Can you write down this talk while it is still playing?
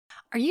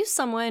Are you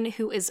someone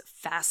who is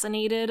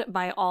fascinated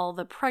by all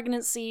the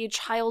pregnancy,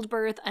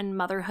 childbirth, and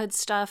motherhood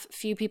stuff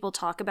few people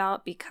talk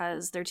about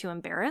because they're too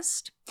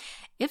embarrassed?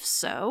 If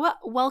so,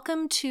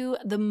 welcome to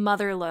the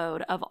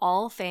motherlode of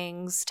all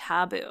things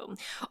taboo,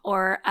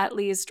 or at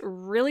least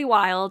really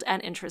wild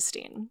and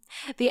interesting.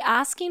 The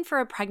Asking for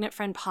a Pregnant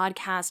Friend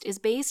podcast is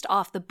based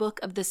off the book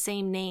of the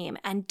same name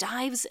and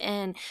dives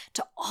in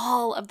to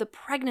all of the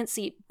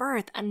pregnancy,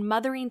 birth, and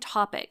mothering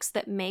topics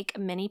that make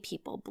many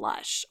people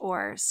blush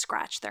or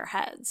scratch their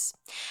heads.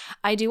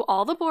 I do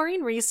all the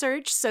boring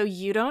research so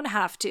you don't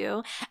have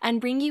to, and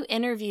bring you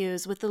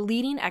interviews with the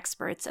leading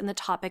experts in the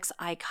topics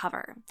I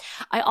cover.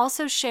 I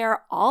also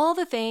share all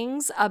the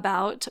things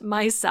about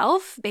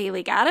myself,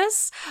 Bailey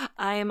Gaddis.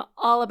 I'm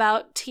all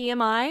about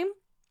TMI.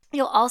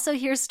 You'll also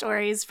hear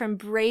stories from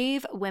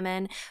brave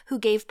women who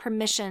gave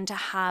permission to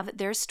have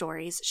their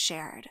stories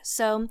shared.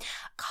 So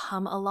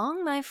come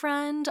along, my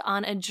friend,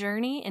 on a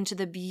journey into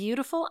the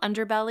beautiful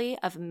underbelly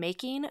of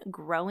making,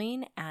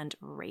 growing, and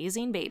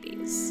raising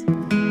babies.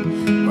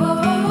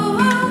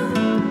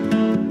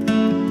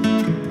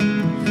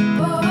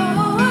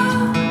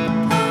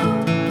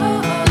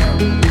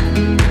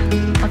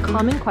 A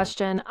common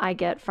question I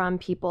get from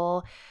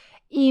people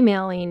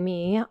emailing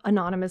me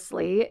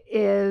anonymously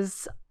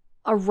is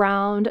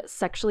around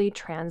sexually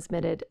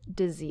transmitted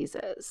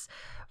diseases.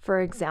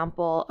 For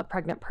example, a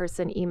pregnant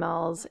person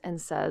emails and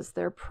says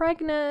they're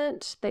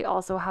pregnant, they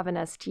also have an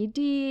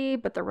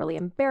STD, but they're really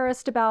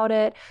embarrassed about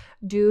it.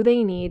 Do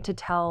they need to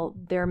tell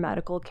their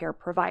medical care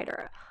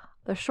provider?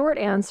 The short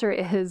answer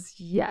is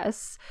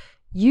yes,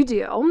 you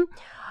do.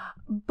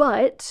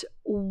 But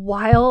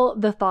while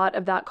the thought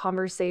of that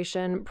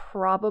conversation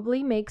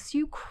probably makes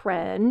you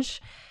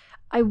cringe,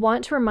 I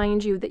want to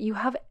remind you that you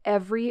have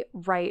every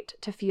right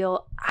to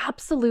feel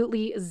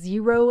absolutely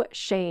zero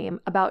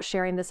shame about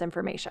sharing this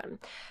information.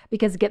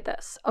 Because get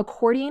this,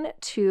 according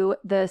to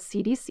the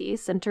CDC,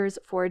 Centers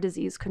for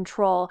Disease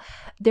Control,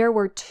 there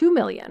were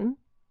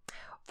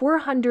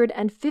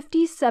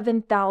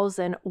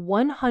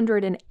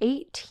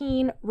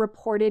 2,457,118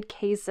 reported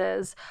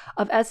cases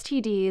of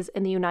STDs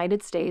in the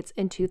United States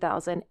in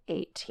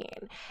 2018,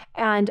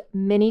 and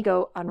many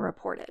go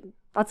unreported.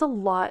 That's a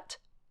lot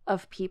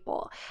of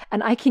people.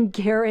 And I can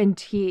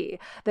guarantee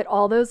that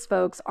all those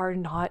folks are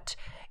not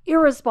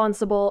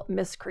irresponsible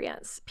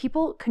miscreants.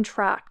 People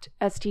contract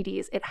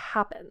STDs. It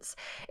happens.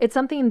 It's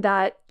something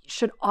that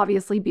should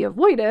obviously be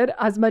avoided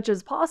as much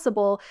as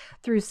possible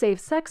through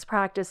safe sex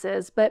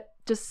practices, but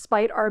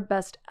despite our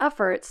best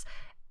efforts,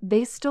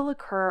 they still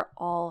occur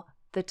all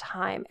the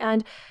time.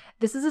 And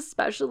this is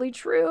especially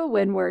true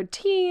when we're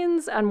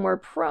teens and we're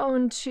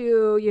prone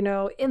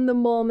to, in the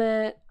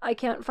moment, I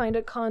can't find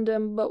a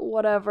condom, but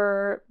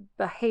whatever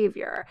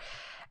behavior.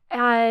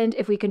 And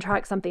if we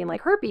contract something like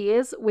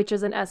herpes, which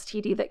is an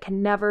STD that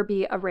can never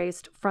be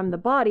erased from the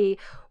body,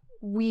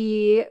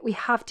 we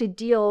have to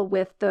deal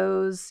with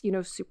those,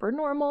 super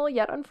normal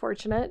yet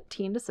unfortunate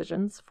teen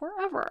decisions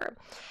forever.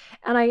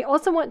 And I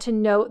also want to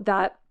note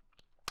that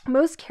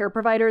most care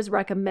providers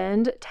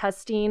recommend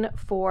testing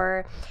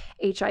for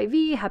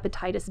HIV,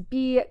 hepatitis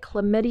B,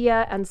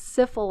 chlamydia, and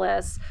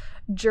syphilis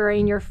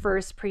during your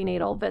first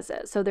prenatal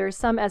visit. So there's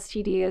some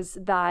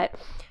STDs that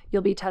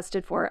you'll be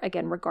tested for,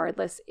 again,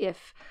 regardless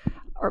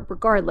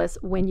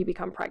when you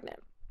become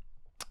pregnant.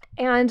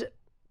 And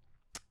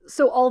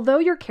so although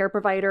your care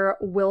provider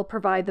will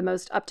provide the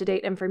most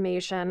up-to-date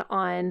information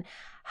on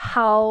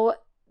how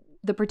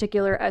the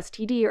particular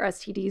STD or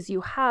STDs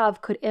you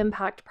have could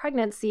impact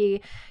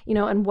pregnancy,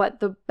 and what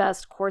the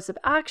best course of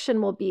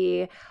action will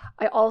be,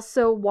 I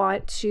also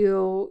want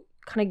to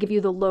kind of give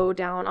you the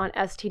lowdown on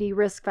STD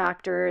risk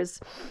factors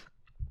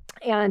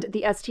and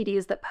the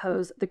STDs that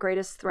pose the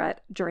greatest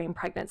threat during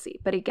pregnancy.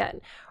 But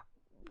again,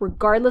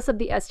 regardless of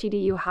the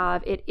STD you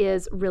have, it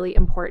is really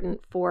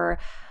important for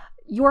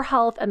your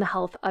health and the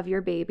health of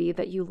your baby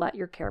that you let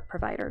your care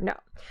provider know.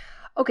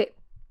 Okay,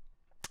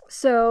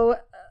 so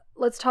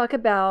let's talk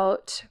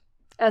about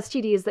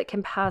STDs that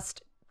can pass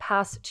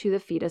to the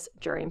fetus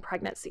during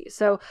pregnancy.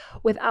 So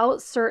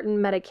without certain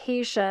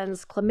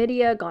medications,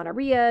 chlamydia,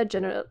 gonorrhea,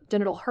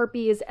 genital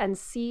herpes, and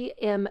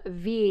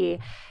CMV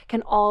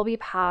can all be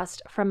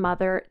passed from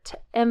mother to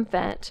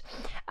infant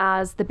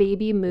as the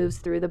baby moves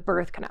through the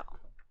birth canal.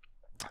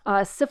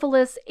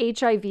 Syphilis,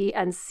 HIV,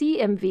 and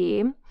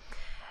CMV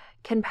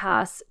can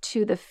pass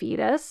to the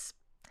fetus.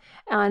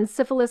 And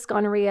syphilis,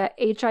 gonorrhea,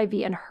 HIV,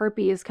 and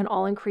herpes can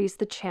all increase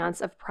the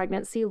chance of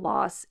pregnancy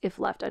loss if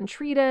left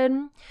untreated.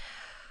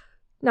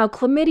 Now,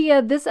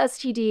 chlamydia, this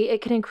STD,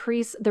 it can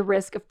increase the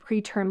risk of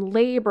preterm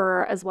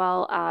labor as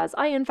well as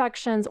eye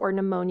infections or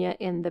pneumonia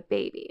in the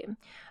baby.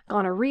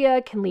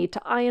 Gonorrhea can lead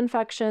to eye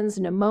infections,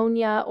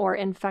 pneumonia, or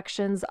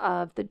infections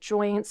of the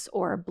joints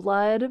or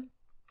blood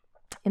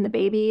in the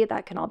baby.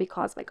 That can all be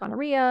caused by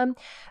gonorrhea.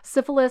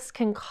 Syphilis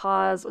can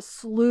cause a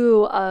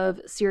slew of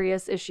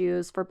serious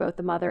issues for both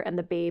the mother and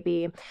the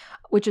baby,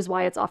 which is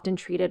why it's often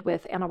treated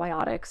with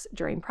antibiotics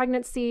during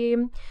pregnancy.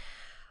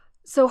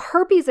 So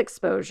herpes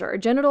exposure,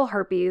 genital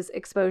herpes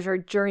exposure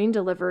during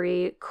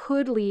delivery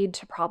could lead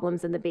to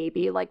problems in the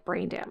baby like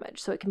brain damage.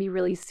 So it can be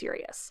really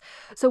serious.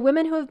 So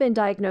women who have been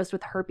diagnosed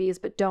with herpes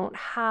but don't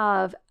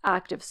have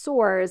active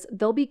sores,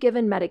 they'll be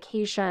given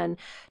medication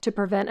to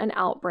prevent an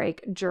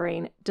outbreak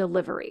during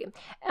delivery.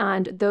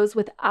 And those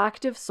with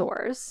active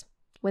sores,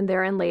 when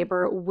they're in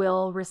labor,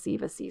 will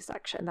receive a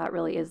C-section. That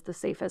really is the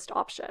safest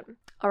option.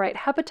 All right,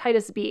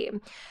 hepatitis B.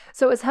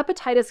 So as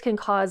hepatitis can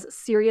cause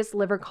serious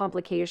liver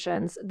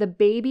complications, the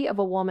baby of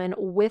a woman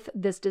with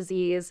this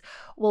disease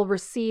will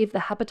receive the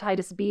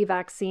hepatitis B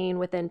vaccine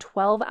within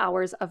 12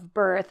 hours of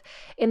birth,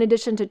 in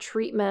addition to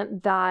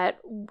treatment that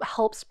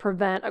helps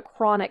prevent a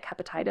chronic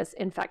hepatitis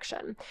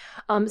infection.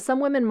 Some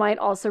women might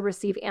also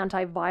receive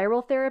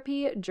antiviral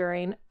therapy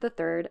during the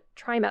third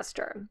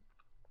trimester.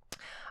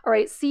 All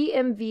right,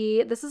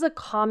 CMV, this is a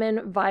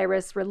common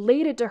virus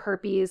related to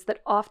herpes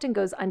that often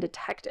goes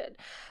undetected.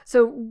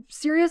 So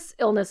serious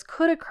illness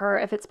could occur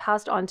if it's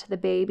passed on to the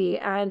baby,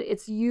 and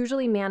it's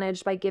usually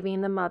managed by giving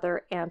the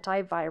mother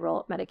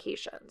antiviral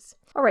medications.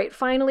 All right,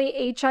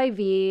 finally,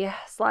 HIV/AIDS.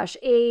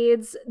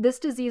 This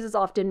disease is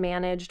often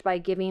managed by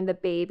giving the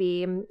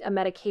baby a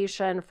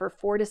medication for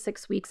 4 to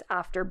 6 weeks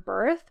after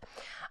birth.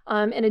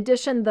 In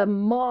addition, the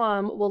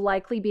mom will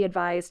likely be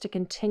advised to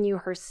continue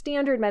her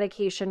standard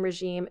medication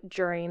regime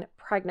during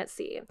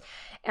pregnancy.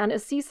 And a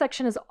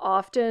C-section is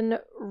often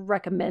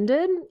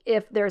recommended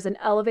if there's an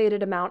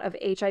elevated amount of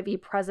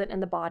HIV present in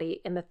the body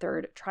in the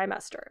third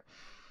trimester.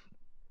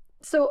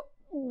 So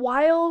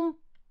while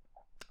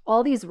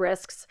all these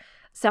risks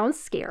sound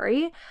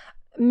scary,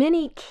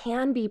 many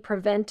can be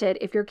prevented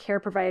if your care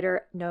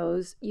provider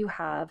knows you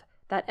have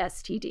that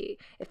STD,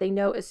 if they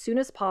know as soon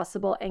as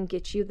possible and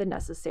get you the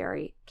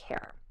necessary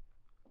care.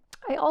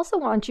 I also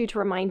want you to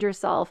remind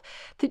yourself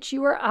that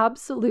you are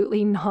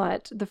absolutely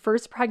not the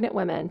first pregnant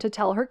woman to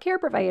tell her care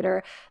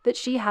provider that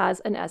she has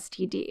an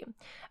STD.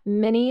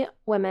 Many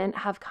women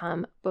have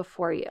come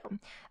before you.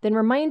 Then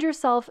remind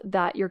yourself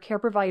that your care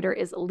provider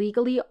is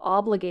legally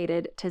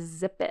obligated to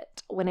zip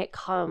it when it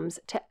comes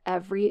to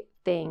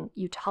everything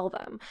you tell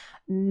them.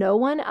 No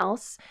one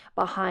else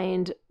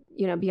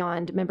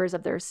beyond members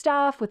of their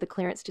staff with the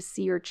clearance to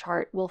see your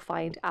chart will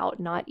find out,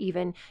 not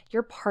even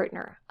your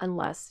partner,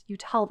 unless you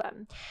tell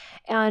them.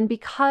 And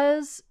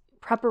because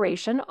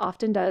preparation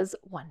often does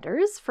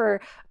wonders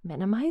for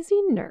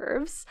minimizing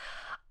nerves,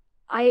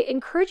 I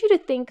encourage you to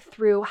think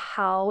through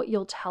how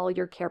you'll tell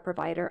your care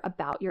provider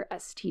about your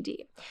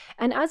STD.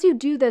 And as you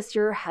do this,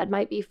 your head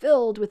might be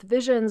filled with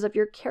visions of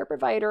your care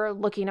provider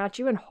looking at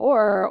you in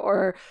horror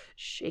or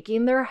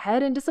shaking their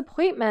head in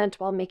disappointment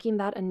while making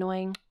that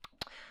annoying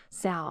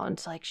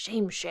sound like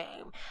shame.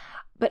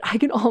 But I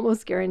can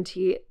almost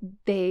guarantee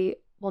they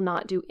will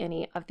not do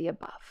any of the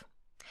above.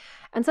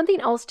 And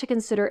something else to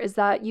consider is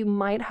that you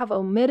might have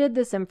omitted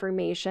this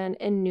information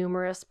in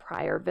numerous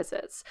prior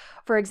visits.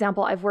 For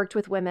example, I've worked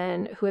with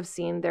women who have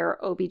seen their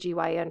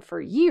OBGYN for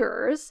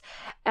years,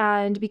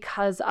 and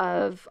because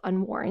of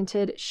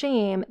unwarranted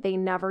shame, they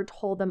never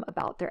told them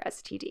about their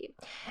STD.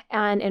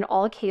 And in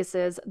all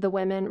cases, the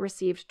women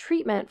received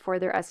treatment for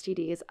their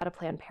STDs at a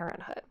Planned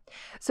Parenthood.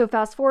 So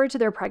fast forward to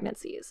their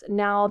pregnancies.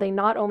 Now they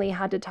not only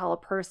had to tell a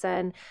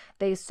person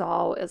they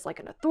saw as like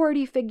an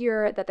authority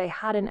figure that they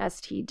had an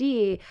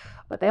STD,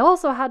 but they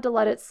also had to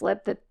let it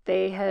slip that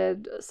they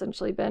had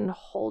essentially been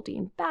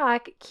holding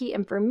back key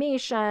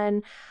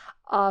information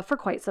for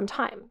quite some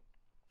time.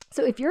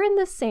 So if you're in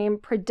the same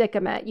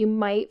predicament, you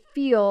might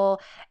feel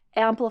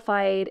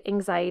amplified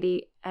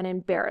anxiety and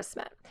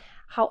embarrassment.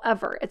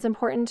 However, it's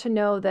important to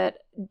know that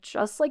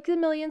just like the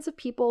millions of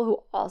people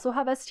who also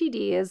have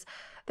STDs,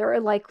 there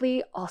are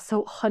likely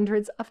also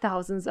hundreds of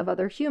thousands of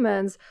other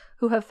humans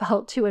who have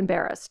felt too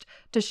embarrassed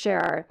to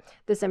share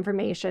this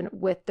information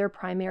with their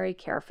primary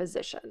care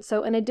physician.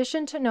 So in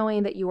addition to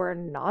knowing that you are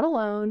not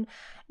alone,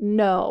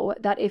 know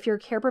that if your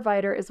care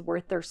provider is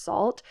worth their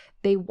salt,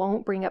 they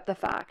won't bring up the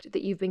fact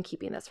that you've been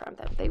keeping this from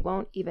them. They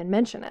won't even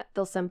mention it.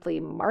 They'll simply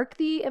mark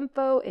the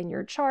info in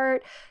your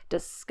chart,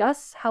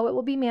 discuss how it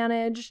will be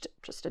managed,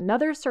 just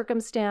another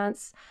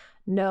circumstance.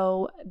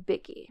 No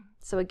biggie.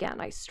 So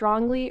again, I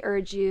strongly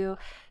urge you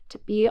to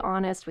be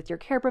honest with your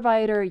care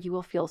provider. You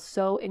will feel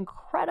so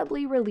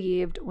incredibly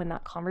relieved when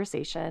that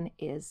conversation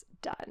is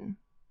done.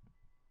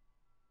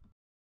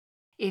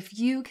 If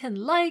you can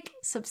like,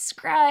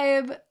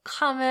 subscribe,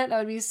 comment, that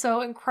would be so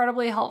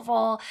incredibly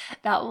helpful.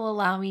 That will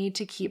allow me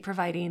to keep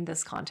providing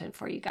this content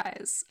for you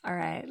guys. All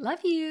right, love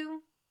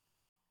you.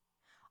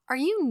 Are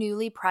you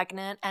newly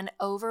pregnant and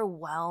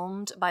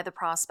overwhelmed by the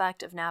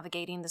prospect of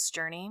navigating this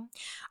journey?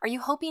 Are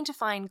you hoping to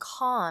find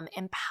calm,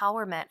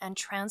 empowerment, and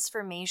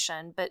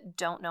transformation, but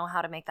don't know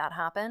how to make that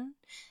happen?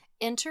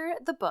 Enter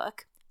the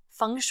book,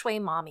 Feng Shui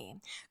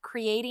Mommy,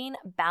 Creating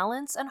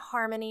Balance and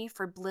Harmony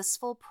for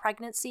Blissful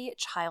Pregnancy,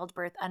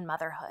 Childbirth, and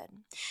Motherhood.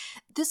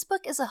 This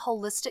book is a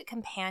holistic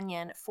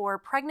companion for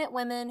pregnant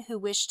women who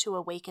wish to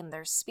awaken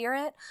their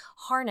spirit,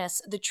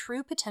 harness the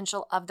true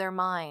potential of their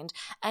mind,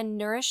 and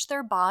nourish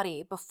their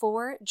body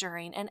before,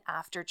 during, and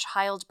after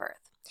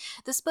childbirth.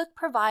 This book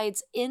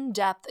provides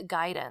in-depth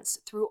guidance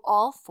through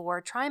all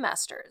 4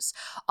 trimesters,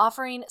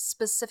 offering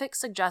specific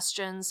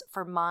suggestions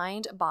for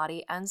mind,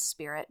 body, and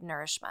spirit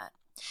nourishment.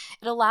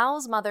 It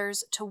allows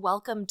mothers to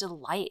welcome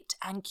delight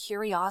and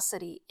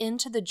curiosity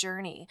into the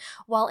journey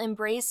while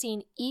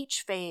embracing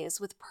each phase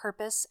with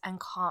purpose and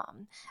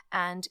calm,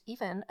 and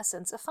even a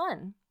sense of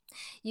fun.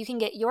 You can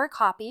get your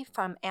copy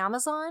from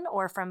Amazon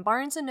or from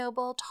Barnes &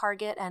 Noble,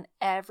 Target, and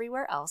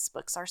everywhere else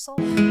books are sold.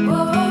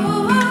 Whoa,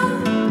 whoa,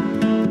 whoa.